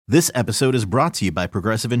This episode is brought to you by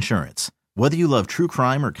Progressive Insurance. Whether you love true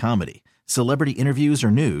crime or comedy, celebrity interviews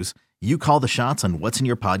or news, you call the shots on what's in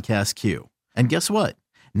your podcast queue. And guess what?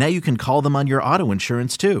 Now you can call them on your auto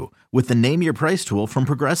insurance too with the Name Your Price tool from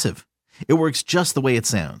Progressive. It works just the way it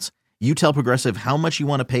sounds. You tell Progressive how much you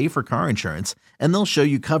want to pay for car insurance, and they'll show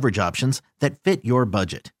you coverage options that fit your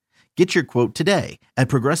budget. Get your quote today at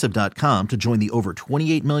Progressive.com to join the over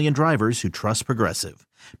 28 million drivers who trust Progressive.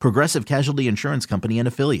 Progressive Casualty Insurance Company and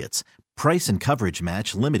Affiliates. Price and coverage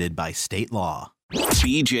match limited by state law.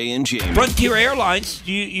 BJ and Jamie. Frontier Airlines,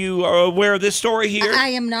 you are aware of this story here? I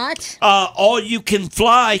am not. All you can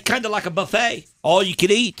fly, kind of like a buffet. All you can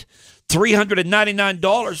eat.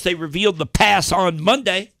 $399. They revealed the pass on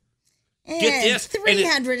Monday. Get this.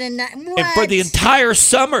 $309. And for the entire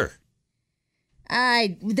summer.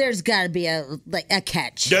 There's got to be a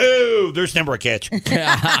catch. No, there's never a catch.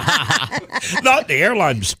 Not the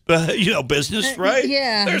airlines, business, right?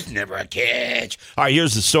 Yeah. There's never a catch. All right,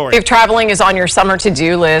 here's the story. If traveling is on your summer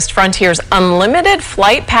to-do list, Frontier's Unlimited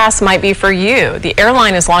Flight Pass might be for you. The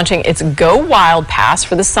airline is launching its Go Wild Pass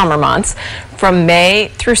for the summer months. From May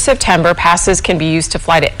through September, passes can be used to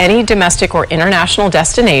fly to any domestic or international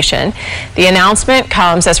destination. The announcement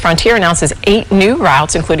comes as Frontier announces 8 new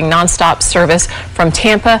routes, including nonstop service from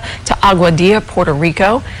Tampa to Aguadilla, Puerto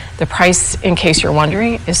Rico. The price, in case you're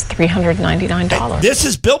wondering, is $399. This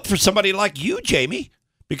is built for somebody like you, Jamie,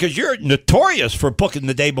 because you're notorious for booking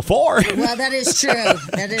the day before. Well, that is true.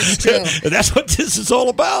 That is true. That's what this is all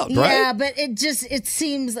about, right? Yeah, but it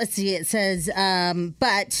seems, let's see, it says,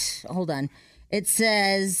 but, hold on. It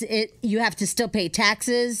says you have to still pay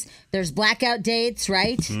taxes. There's blackout dates,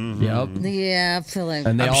 right? Mm-hmm. Yep. Yeah, I feel like.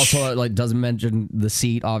 And they also doesn't mention the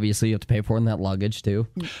seat. Obviously, you have to pay for in that luggage too.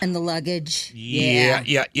 And the luggage. Yeah.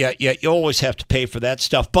 You always have to pay for that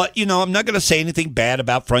stuff. But I'm not going to say anything bad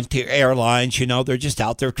about Frontier Airlines. They're just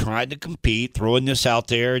out there trying to compete, throwing this out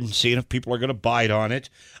there and seeing if people are going to bite on it.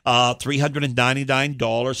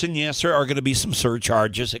 $399, and yes, there are going to be some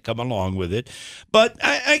surcharges that come along with it. But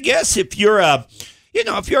I guess if you're a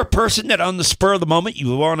person that on the spur of the moment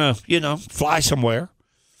you want to, fly somewhere.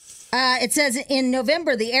 It says in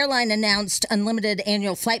November, the airline announced unlimited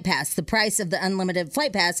annual flight pass. The price of the unlimited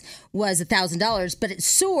flight pass was $1,000, but it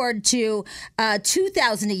soared to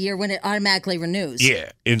 $2,000 a year when it automatically renews. Yeah,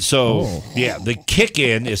 and so the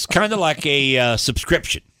kick-in is kind of like a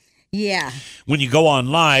subscription. Yeah. When you go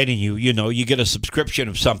online and you get a subscription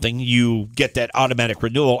of something, you get that automatic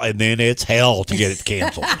renewal, and then it's hell to get it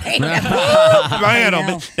canceled. Now,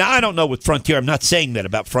 I don't know with Frontier. I'm not saying that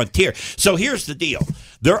about Frontier. So here's the deal.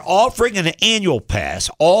 They're offering an annual pass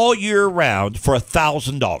all year round for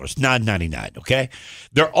 $1,000, $999, okay?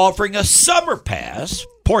 They're offering a summer pass,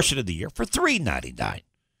 portion of the year, for $399.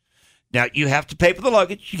 Now, you have to pay for the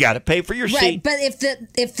luggage. You got to pay for your seat. Right, but if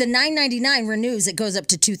the $999 renews, it goes up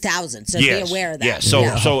to $2,000. So be aware of that. Yeah.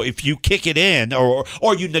 So if you kick it in or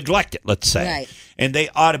you neglect it, let's say, right, and they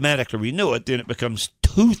automatically renew it, then it becomes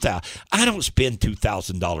 $2,000. I don't spend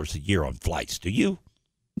 $2,000 a year on flights. Do you?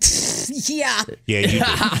 Yeah. Yeah, you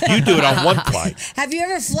do. You do it on one flight. Have you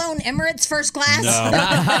ever flown Emirates first class?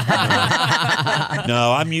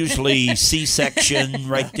 No, I'm usually C-section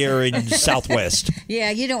right there in Southwest. Yeah,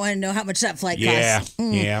 you don't want to know how much that flight costs.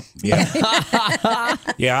 Yeah.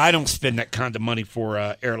 Yeah, I don't spend that kind of money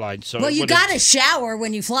for airlines. So you got to shower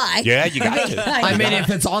when you fly. Yeah, you got to. I mean, if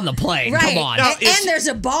it's on the plane, right. come on. Now, and there's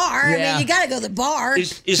a bar. Yeah. I mean, you got to go to the bar.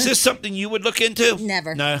 Is this something you would look into?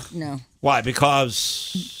 Never. No. Why?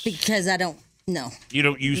 Because I don't know. You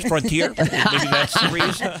don't use Frontier? Maybe that's the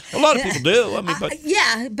reason. A lot of people do. I mean, but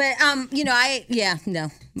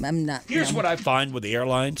no, I'm not. Here's what I find with the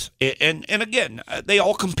airlines, and again, they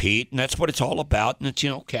all compete, and that's what it's all about, and it's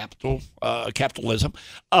capitalism.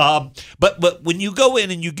 But when you go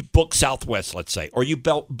in and you book Southwest, let's say, or you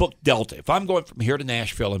book Delta, if I'm going from here to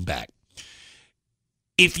Nashville and back,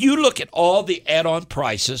 if you look at all the add-on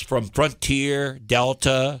prices from Frontier,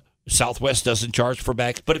 Delta, Southwest doesn't charge for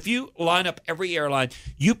bags, but if you line up every airline,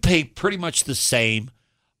 you pay pretty much the same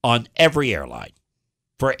on every airline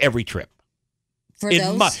for every trip.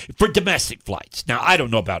 For domestic flights. Now, I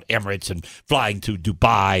don't know about Emirates and flying to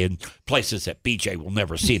Dubai and places that BJ will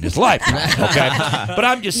never see in his life. Okay? But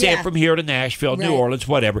I'm just saying from here to Nashville, New Orleans,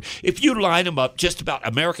 whatever. If you line them up, just about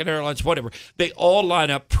American Airlines, whatever, they all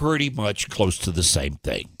line up pretty much close to the same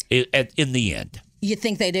thing in the end. You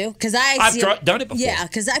think they do? Because I've done it before. Yeah,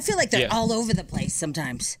 because I feel like they're all over the place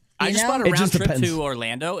sometimes. I just bought a round trip to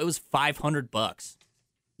Orlando. It was $500.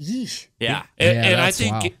 Yeesh. Yeah. And I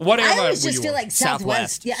think, what airline I always were just you feel on? like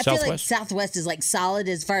Southwest. Yeah, I feel like Southwest? Southwest is like solid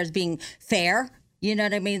as far as being fair. You know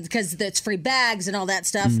what I mean? Because it's free bags and all that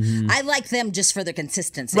stuff. I like them just for the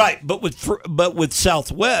consistency. Right, but with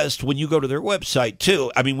Southwest, when you go to their website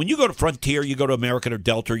too, I mean, when you go to Frontier, you go to American or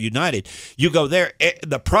Delta or United, you go there,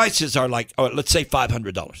 the prices are like, let's say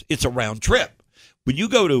 $500. It's a round trip. When you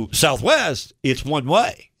go to Southwest, it's one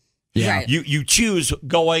way. Yeah. Right. You choose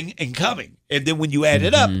going and coming. And then when you add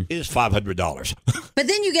it up, it's $500. But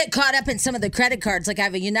then you get caught up in some of the credit cards. Like I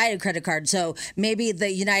have a United credit card, so maybe the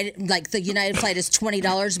United flight is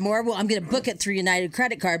 $20 more. Well, I'm going to book it through United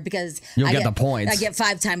credit card because You'll I get the points. I get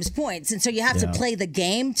 5 times points, and so you have to play the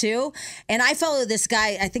game too. And I follow this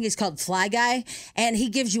guy. I think he's called Fly Guy, and he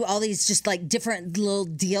gives you all these just like different little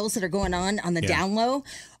deals that are going on the down low.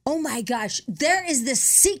 Oh my gosh, there is this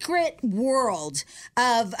secret world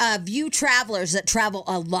of you travelers that travel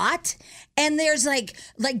a lot. And there's like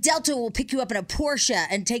Delta will pick you up in a Porsche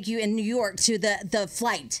and take you in New York to the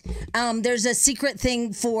flight. There's a secret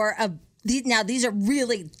thing for now these are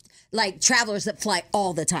really like travelers that fly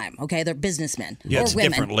all the time. Okay, they're businessmen Yeah, or it's a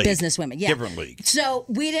women, different league. business women. Yeah, Different league. So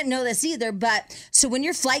we didn't know this either. But so when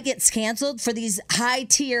your flight gets canceled for these high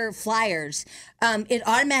tier flyers, it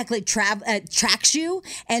automatically tracks you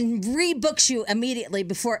and rebooks you immediately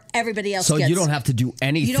before everybody else. So gets. you don't have to do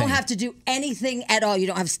anything. You don't have to do anything at all. You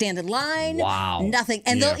don't have to stand in line. Wow. Nothing.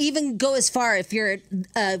 And Yeah. they'll even go as far, if you're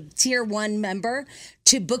a tier 1 member,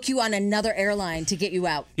 to book you on another airline to get you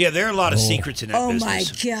out. Yeah, there are a lot of secrets in that Oh,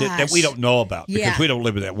 business my that we don't know about because Yeah. we don't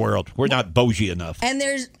live in that world. We're not bougie enough. And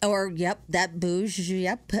that bouge,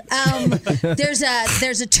 yep. There's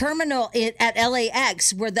a terminal at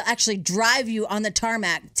LAX where they'll actually drive you on the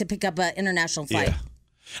tarmac to pick up an international flight. Yeah.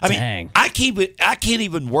 I mean, Dang. I can't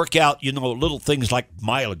even work out, little things like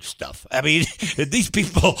mileage stuff. I mean, these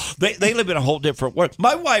people, they live in a whole different world.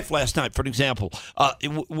 My wife last night, for example,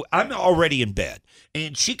 I'm already in bed,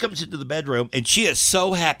 and she comes into the bedroom, and she is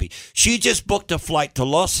so happy. She just booked a flight to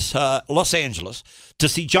Los Angeles to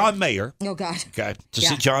see John Mayer. Oh, God. Okay,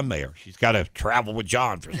 see John Mayer. She's got to travel with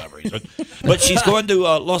John for some reason. But she's going to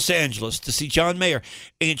Los Angeles to see John Mayer,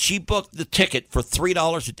 and she booked the ticket for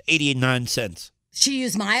 $3.89. She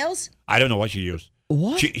used miles? I don't know what she used.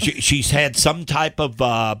 What? She's had some type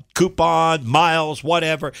of coupon, miles,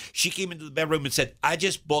 whatever. She came into the bedroom and said, I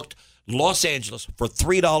just booked Los Angeles for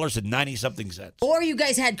 $3.90-something. Or you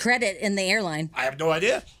guys had credit in the airline. I have no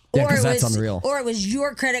idea. Yeah, Or 'cause it that's was, unreal. Or it was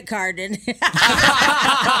your credit card. And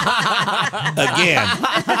Again,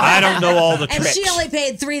 I don't know all the And tricks. she only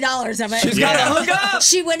paid $3 of it. She's got to hook up.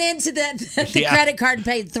 She went into the Yeah. credit card and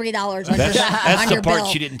paid $3 on That's on the your part bill.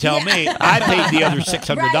 she didn't tell me. I paid the other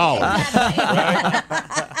 $600. Right.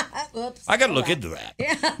 Oops. I got to look into that.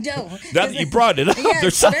 Yeah, no. Now that you brought it up, Yeah, there's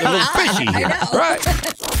it's something a very little fishy odd. I here. know. Right.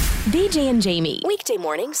 BJ and Jamie, weekday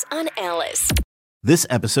mornings on Alice. This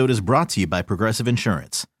episode is brought to you by Progressive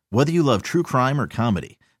Insurance. Whether you love true crime or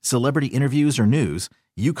comedy, celebrity interviews or news,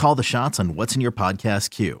 you call the shots on what's in your podcast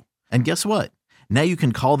queue. And guess what? Now you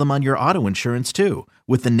can call them on your auto insurance too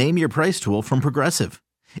with the Name Your Price tool from Progressive.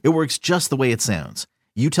 It works just the way it sounds.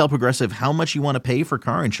 You tell Progressive how much you want to pay for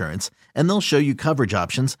car insurance, and they'll show you coverage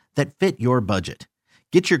options that fit your budget.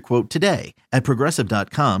 Get your quote today at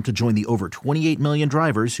Progressive.com to join the over 28 million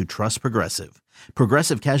drivers who trust Progressive.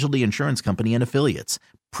 Progressive Casualty Insurance Company and Affiliates.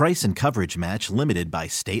 Price and coverage match limited by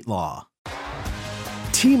state law.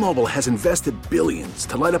 T-Mobile has invested billions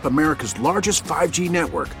to light up America's largest 5G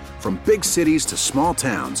network, from big cities to small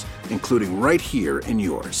towns, including right here in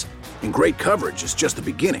yours. And great coverage is just the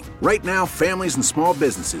beginning. Right now, families and small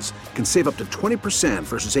businesses can save up to 20%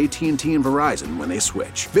 versus AT&T and Verizon when they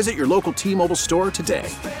switch. Visit your local T-Mobile store today.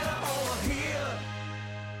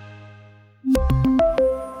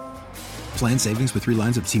 Plan savings with 3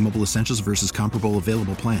 lines of T-Mobile Essentials versus comparable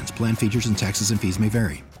available plans. Plan features and taxes and fees may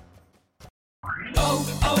vary.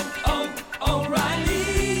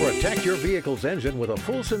 Protect your vehicle's engine with a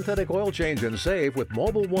full synthetic oil change and save with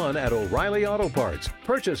Mobil 1 at O'Reilly Auto Parts.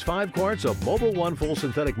 Purchase 5 quarts of Mobil 1 full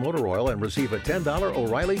synthetic motor oil and receive a $10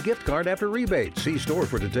 O'Reilly gift card after rebate. See store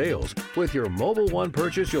for details. With your Mobil 1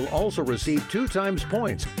 purchase, you'll also receive 2 times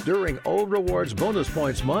points during O Rewards Bonus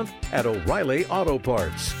Points Month at O'Reilly Auto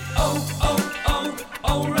Parts.